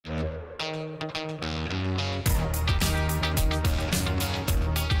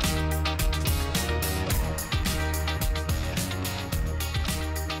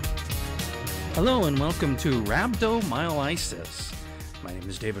Hello and welcome to Rhabdomyolysis. My name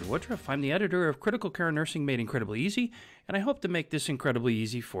is David Woodruff. I'm the editor of Critical Care Nursing Made Incredibly Easy, and I hope to make this incredibly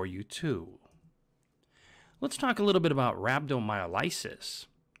easy for you too. Let's talk a little bit about rhabdomyolysis.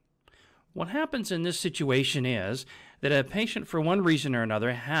 What happens in this situation is that a patient, for one reason or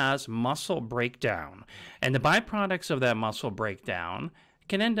another, has muscle breakdown, and the byproducts of that muscle breakdown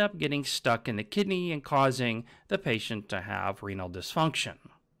can end up getting stuck in the kidney and causing the patient to have renal dysfunction.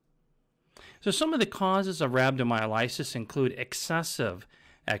 So some of the causes of rhabdomyolysis include excessive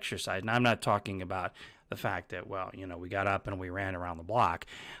exercise. Now, I'm not talking about the fact that, we got up and we ran around the block.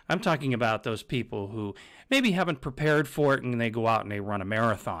 I'm talking about those people who maybe haven't prepared for it and they go out and they run a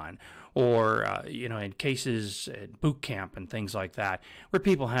marathon. Or, in cases at boot camp and things like that, where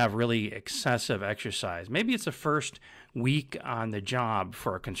people have really excessive exercise. Maybe it's the first week on the job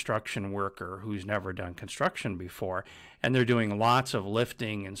for a construction worker who's never done construction before, and they're doing lots of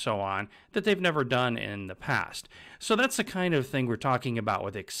lifting and so on that they've never done in the past. So that's the kind of thing we're talking about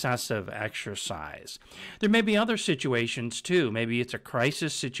with excessive exercise. There may be other situations too. Maybe it's a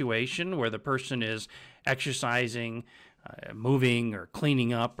crisis situation where the person is exercising, moving or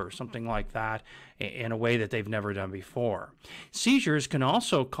cleaning up or something like that in a way that they've never done before. Seizures can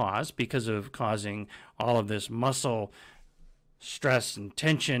also cause, because of causing all of this muscle stress and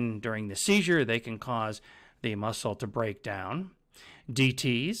tension during the seizure, they can cause the muscle to break down.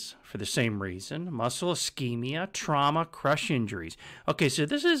 DTs, for the same reason, muscle ischemia, trauma, crush injuries. Okay, so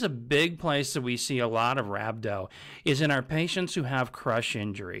this is a big place that we see a lot of rhabdo, is in our patients who have crush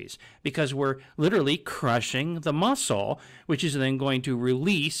injuries, because we're literally crushing the muscle, which is then going to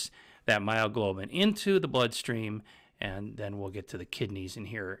release that myoglobin into the bloodstream, and then we'll get to the kidneys in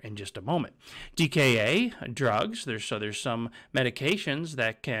here in just a moment. DKA, drugs, there's some medications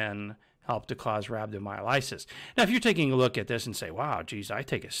that can help to cause rhabdomyolysis. Now, if you're taking a look at this and say, wow, geez, I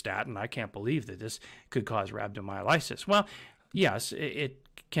take a statin, I can't believe that this could cause rhabdomyolysis. Well, yes, it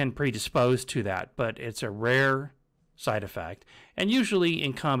can predispose to that, but it's a rare side effect, and usually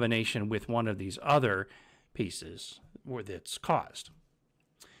in combination with one of these other pieces where it's caused.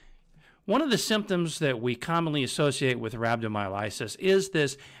 One of the symptoms that we commonly associate with rhabdomyolysis is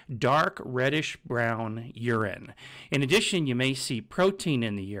this dark reddish-brown urine. In addition, you may see protein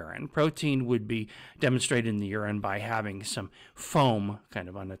in the urine. Protein would be demonstrated in the urine by having some foam kind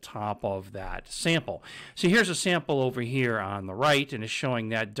of on the top of that sample. So here's a sample over here on the right, and it's showing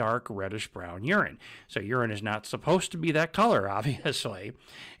that dark reddish-brown urine. So urine is not supposed to be that color, obviously,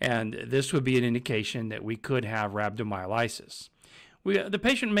 and this would be an indication that we could have rhabdomyolysis. The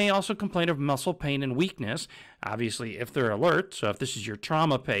patient may also complain of muscle pain and weakness, obviously if they're alert. So if this is your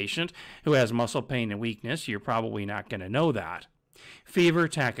trauma patient who has muscle pain and weakness, you're probably not going to know that. Fever,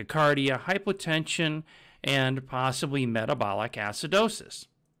 tachycardia, hypotension, and possibly metabolic acidosis.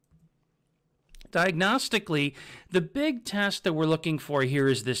 Diagnostically, the big test that we're looking for here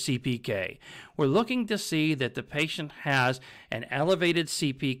is the CPK. We're looking to see that the patient has an elevated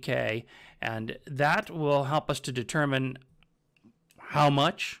CPK, and that will help us to determine how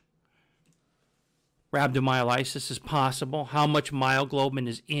much rhabdomyolysis is possible, how much myoglobin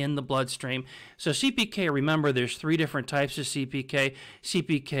is in the bloodstream. So CPK, remember, there's three different types of CPK.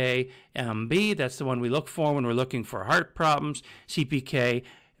 CPK-MB, that's the one we look for when we're looking for heart problems.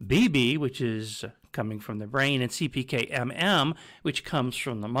 CPK-BB, which is coming from the brain, and CPK-MM, which comes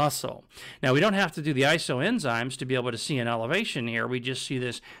from the muscle. Now, we don't have to do the isoenzymes to be able to see an elevation here. We just see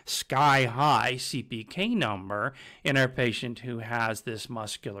this sky-high CPK number in our patient who has this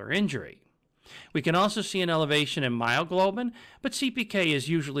muscular injury. We can also see an elevation in myoglobin, but CPK is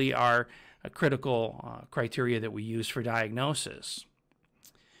usually our critical criteria that we use for diagnosis.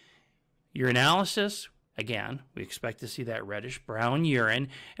 Urinalysis, again, we expect to see that reddish-brown urine,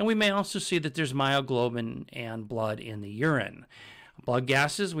 and we may also see that there's myoglobin and blood in the urine. Blood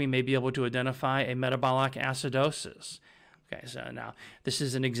gases, we may be able to identify a metabolic acidosis. Okay, so now this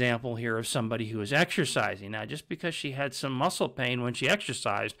is an example here of somebody who is exercising. Now, just because she had some muscle pain when she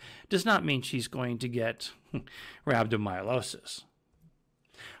exercised does not mean she's going to get rhabdomyolysis.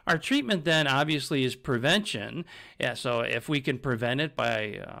 Our treatment then obviously is prevention. Yeah, so if we can prevent it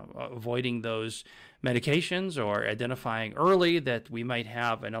by avoiding those medications or identifying early that we might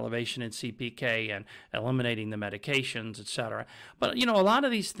have an elevation in CPK and eliminating the medications, etc. But, a lot of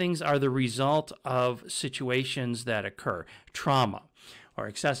these things are the result of situations that occur. Trauma or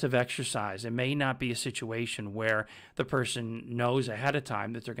excessive exercise. It may not be a situation where the person knows ahead of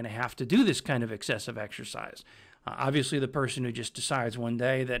time that they're going to have to do this kind of excessive exercise. Obviously, the person who just decides one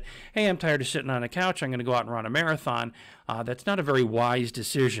day that, hey, I'm tired of sitting on a couch, I'm going to go out and run a marathon, that's not a very wise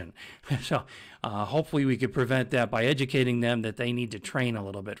decision. So hopefully we could prevent that by educating them that they need to train a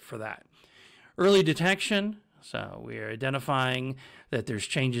little bit for that. Early detection. So we're identifying that there's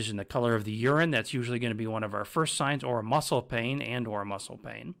changes in the color of the urine. That's usually going to be one of our first signs, or muscle pain or muscle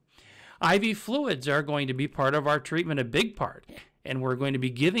pain. IV fluids are going to be part of our treatment, a big part. And we're going to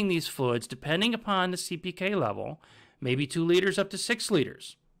be giving these fluids depending upon the CPK level, maybe 2 liters up to 6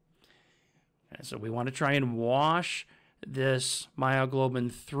 liters. And so we want to try and wash this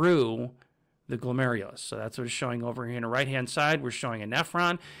myoglobin through the glomerulus. So that's what it's showing over here on the right-hand side. We're showing a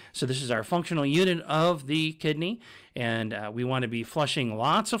nephron. So this is our functional unit of the kidney, and we want to be flushing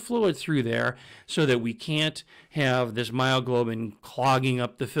lots of fluid through there so that we can't have this myoglobin clogging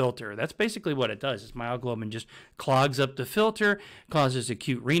up the filter. That's basically what it does. Is myoglobin just clogs up the filter, causes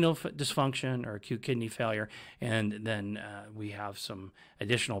acute renal dysfunction or acute kidney failure, and then we have some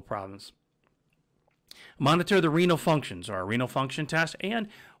additional problems. Monitor the renal functions, or a renal function test, and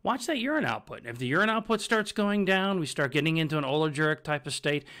watch that urine output. If the urine output starts going down, we start getting into an oliguric type of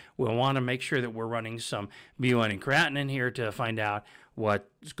state, we'll want to make sure that we're running some BUN and creatinine here to find out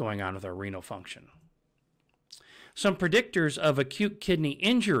what's going on with our renal function. Some predictors of acute kidney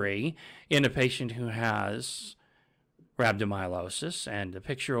injury in a patient who has rhabdomyolysis, and the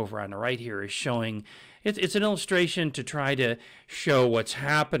picture over on the right here is showing, it's an illustration to try to show what's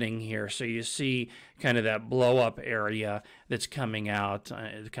happening here. So you see kind of that blow up area that's coming out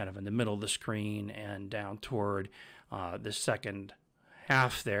kind of in the middle of the screen and down toward the second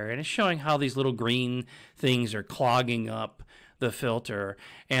half there, and it's showing how these little green things are clogging up the filter,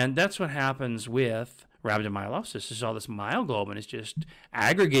 and that's what happens with rhabdomyolysis. Is all this myoglobin is just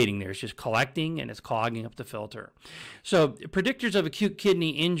aggregating there. It's just collecting and it's clogging up the filter. So predictors of acute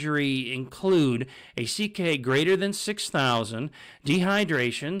kidney injury include a CK greater than 6,000,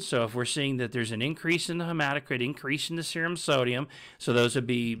 dehydration. So if we're seeing that there's an increase in the hematocrit, increase in the serum sodium, so those would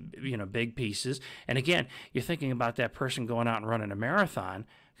be, big pieces. And again, you're thinking about that person going out and running a marathon.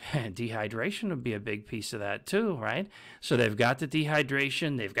 Dehydration would be a big piece of that too, right? So they've got the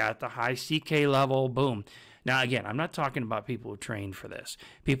dehydration, they've got the high CK level, boom. Now, again, I'm not talking about people who train for this.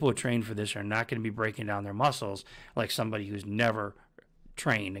 People who train for this are not going to be breaking down their muscles like somebody who's never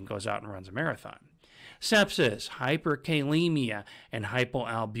trained and goes out and runs a marathon. Sepsis, hyperkalemia, and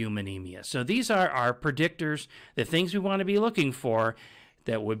hypoalbuminemia. So these are our predictors, the things we want to be looking for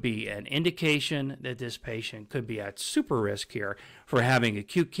that would be an indication that this patient could be at super risk here for having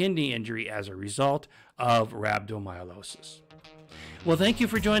acute kidney injury as a result of rhabdomyolysis. Well, thank you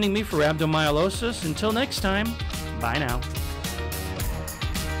for joining me for rhabdomyolysis. Until next time, bye now.